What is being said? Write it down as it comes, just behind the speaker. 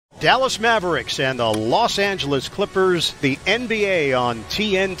Dallas Mavericks and the Los Angeles Clippers, the NBA on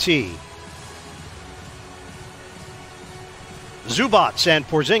TNT. Zubac and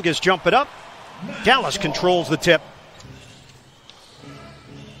Porzingis jump it up. Dallas controls the tip.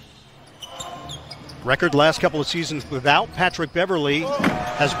 Record last couple of seasons without Patrick Beverley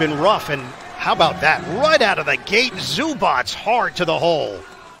has been rough, and how about that? Right out of the gate, Zubac hard to the hole.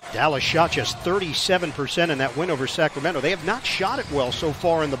 Dallas shot just 37% in that win over Sacramento. They have not shot it well so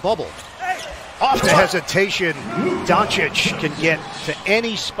far in the bubble. Off to hesitation. Doncic can get to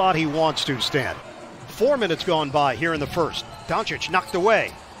any spot he wants to, Stan. 4 minutes gone by here in the first. Doncic knocked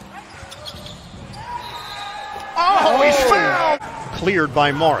away. Oh, he's fouled! Cleared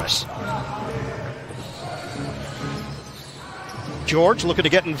by Morris. George looking to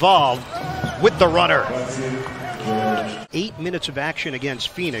get involved with the runner. 8 minutes of action against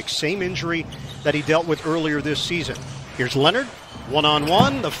Phoenix. Same injury that he dealt with earlier this season. Here's Leonard.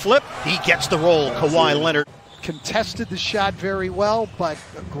 One-on-one. The flip. He gets the roll. Kawhi Leonard. Contested the shot very well, but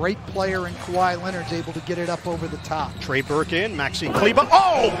a great player in Kawhi Leonard's able to get it up over the top. Trey Burke in. Maxi Kleber.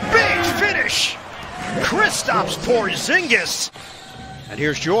 Oh, big finish. Kristaps Porzingis. And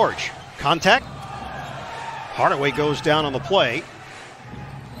here's George. Contact. Hardaway goes down on the play.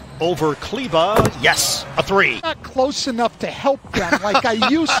 Over Kleber, yes, a three. Not close enough to help them like I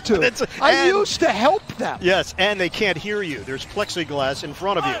used to. I used to help them. Yes, and they can't hear you. There's plexiglass in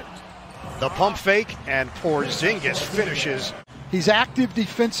front of you. The pump fake, and Porzingis finishes. He's active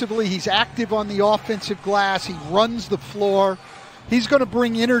defensively. He's active on the offensive glass. He runs the floor. He's going to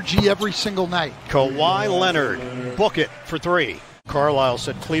bring energy every single night. Kawhi Leonard, book it for three. Carlisle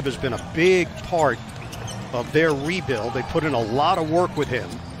said Kleber's been a big part of their rebuild. They put in a lot of work with him,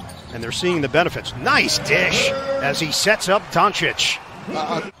 and they're seeing the benefits. Nice dish as he sets up Doncic.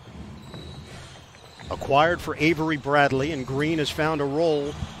 Acquired for Avery Bradley, and Green has found a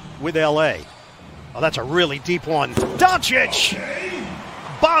role with L.A. Oh, that's a really deep one. Doncic!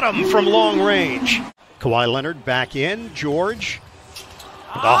 Bottom from long range. Kawhi Leonard back in. George.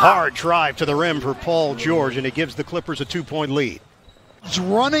 The hard drive to the rim for Paul George, and it gives the Clippers a 2-point lead. He's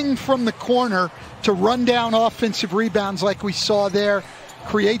running from the corner to run down offensive rebounds like we saw there.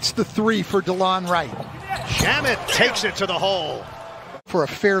 Creates the three for DeLon Wright. Shamet takes it to the hole. For a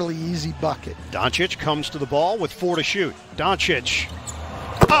fairly easy bucket. Doncic comes to the ball with 4 to shoot. Doncic.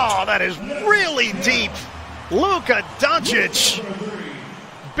 Oh, that is really deep. Luka Doncic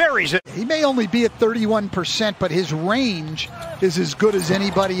buries it. He may only be at 31%, but his range is as good as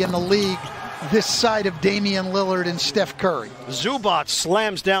anybody in the league this side of Damian Lillard and Steph Curry. Zubac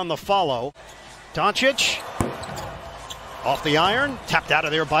slams down the follow. Doncic off the iron, tapped out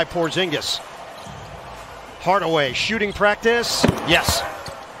of there by Porzingis. Hardaway, shooting practice. Yes.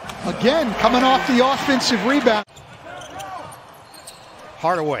 Again, coming off the offensive rebound.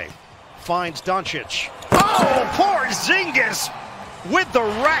 Hardaway finds Doncic. Oh, Porzingis with the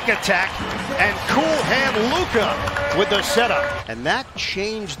rack attack, and cool hand Luka with the setup. And that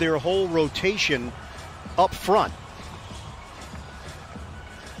changed their whole rotation up front.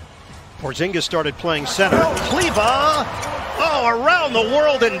 Porzingis started playing center. Kleber, oh, around the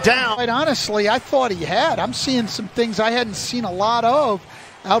world and down. Quite honestly, I thought he had. I'm seeing some things I hadn't seen a lot of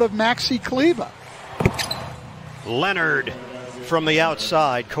out of Maxi Kleber. Leonard from the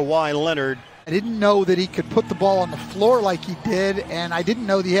outside. Kawhi Leonard. I didn't know that he could put the ball on the floor like he did, and I didn't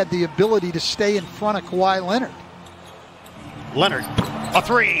know that he had the ability to stay in front of Kawhi Leonard. Leonard, a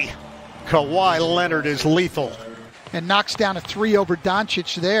three. Kawhi Leonard is lethal. And knocks down a three over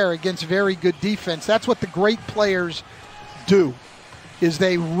Doncic there against very good defense. That's what the great players do, is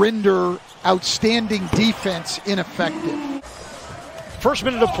they render outstanding defense ineffective. First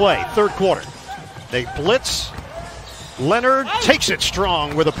minute of play, third quarter. They blitz. Leonard takes it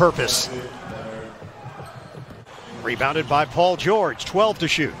strong with a purpose. Rebounded by Paul George, 12 to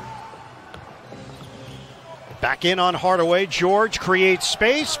shoot. Back in on Hardaway. George creates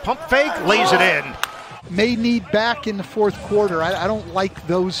space, pump fake, lays it in. May need back in the fourth quarter. I don't like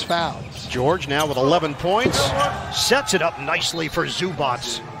those fouls. George now with 11 points. Sets it up nicely for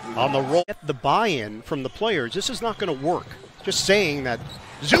Zubac on the roll. Get the buy-in from the players. This is not going to work. Just saying that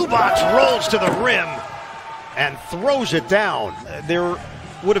Zubac rolls to the rim and throws it down. There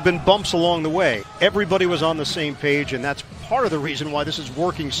would have been bumps along the way. Everybody was on the same page, and that's part of the reason why this is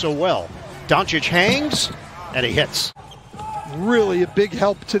working so well. Doncic hangs, and he hits. Really a big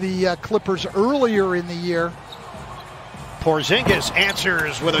help to the Clippers earlier in the year. Porzingis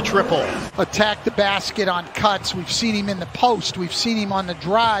answers with a triple. Attack the basket on cuts. We've seen him in the post. We've seen him on the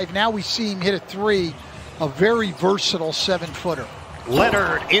drive. Now we see him hit a three. A very versatile 7-footer.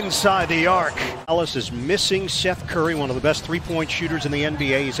 Leonard inside the arc. Dallas is missing Seth Curry, one of the best three-point shooters in the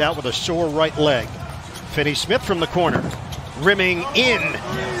NBA. He's out with a sore right leg. Finney-Smith from the corner. Rimming in.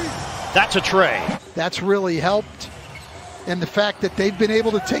 That's a tray. That's really helped. And the fact that they've been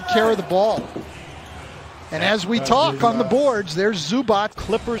able to take care of the ball. And as we talk on the boards, there's Zubac.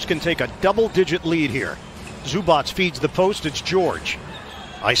 Clippers can take a double-digit lead here. Zubac feeds the post. It's George.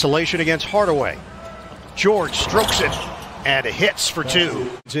 Isolation against Hardaway. George strokes it and hits for two.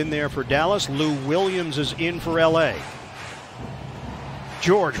 It's in there for Dallas. Lou Williams is in for LA.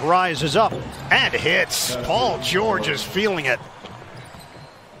 George rises up and hits. Paul George is feeling it.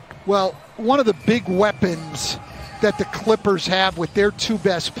 Well, one of the big weapons that the Clippers have with their two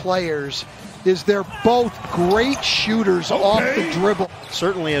best players is they're both great shooters off the dribble.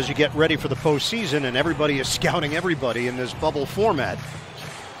 Certainly as you get ready for the postseason and everybody is scouting everybody in this bubble format.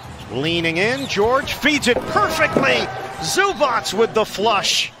 Leaning in, George feeds it perfectly. Zubac with the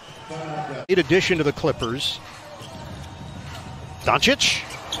flush. In addition to the Clippers, Doncic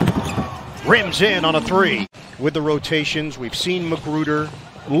rims in on a three. With the rotations, we've seen Magruder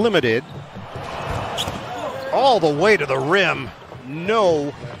limited. All the way to the rim.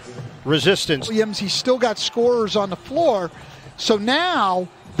 No resistance. Williams, he's still got scorers on the floor. So now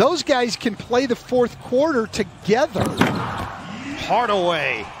those guys can play the fourth quarter together.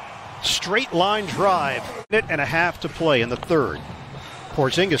 Hardaway. Straight line drive. Minute and a half to play in the third.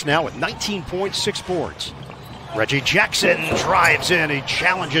 Porzingis now with 19.6 boards. Reggie Jackson drives in. He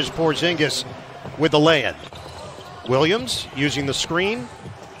challenges Porzingis with the lay-in. Williams using the screen.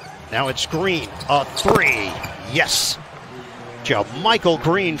 Now it's Green. A three. Yes. Michael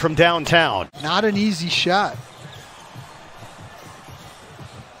Green from downtown. Not an easy shot.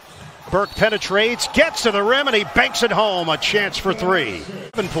 Burke penetrates, gets to the rim, and he banks it home. A chance for three.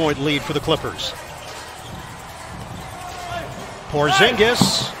 7-point lead for the Clippers.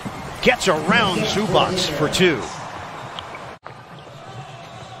 Porzingis gets around Zubac for two.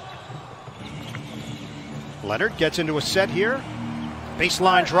 Leonard gets into a set here.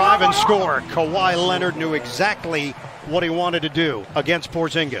 Baseline drive and score. Kawhi Leonard knew exactly what he wanted to do against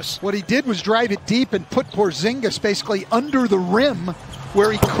Porzingis. What he did was drive it deep and put Porzingis basically under the rim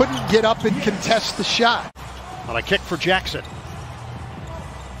where he couldn't get up and contest the shot. On a kick for Jackson.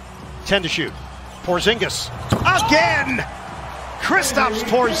 10 to shoot. Porzingis again! Kristaps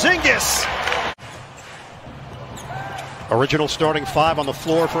Porzingis! Original starting five on the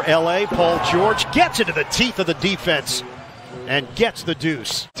floor for LA. Paul George gets into the teeth of the defense and gets the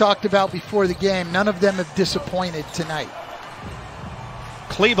deuce. Talked about before the game, none of them have disappointed tonight.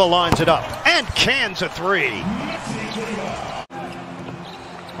 Kleba lines it up and cans a three.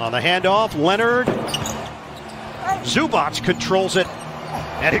 On the handoff, Leonard. Zubac controls it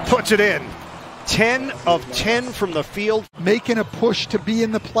and he puts it in. 10 of 10 from the field. Making a push to be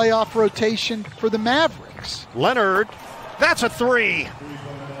in the playoff rotation for the Mavericks. Leonard, that's a three.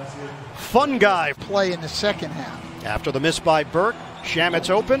 Fun guy. Play in the second half. After the miss by Burke, Shamit's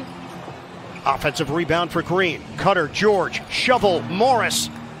open. Offensive rebound for Green. Cutter, George, shovel, Morris.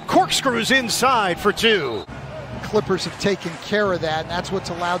 Corkscrews inside for two. Clippers have taken care of that, and that's what's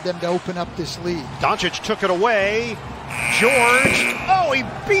allowed them to open up this lead. Doncic took it away. George, oh, he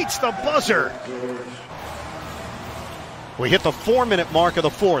beats the buzzer. We hit the 4-minute mark of the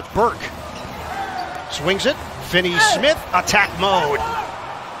fourth. Burke swings it. Finney-Smith, attack mode.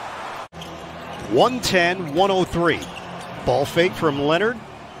 110-103. Ball fake from Leonard.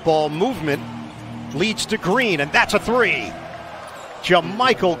 Ball movement leads to Green, and that's a three.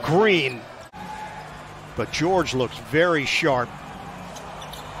 JaMychal Green. But George looks very sharp.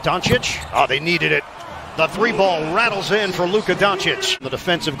 Doncic, oh, they needed it. The three ball rattles in for Luka Doncic. The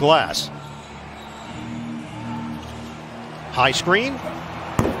defensive glass. High screen.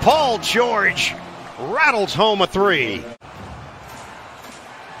 Paul George rattles home a three.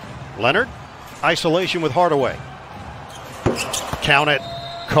 Leonard, isolation with Hardaway. Count it.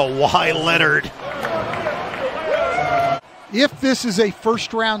 Kawhi Leonard. If this is a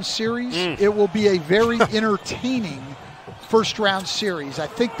first-round series, it will be a very entertaining first-round series. I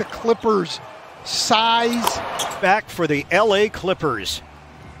think the Clippers' size. Back for the LA Clippers.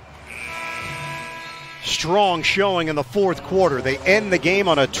 Strong showing in the fourth quarter. They end the game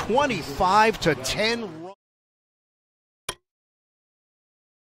on a 25-10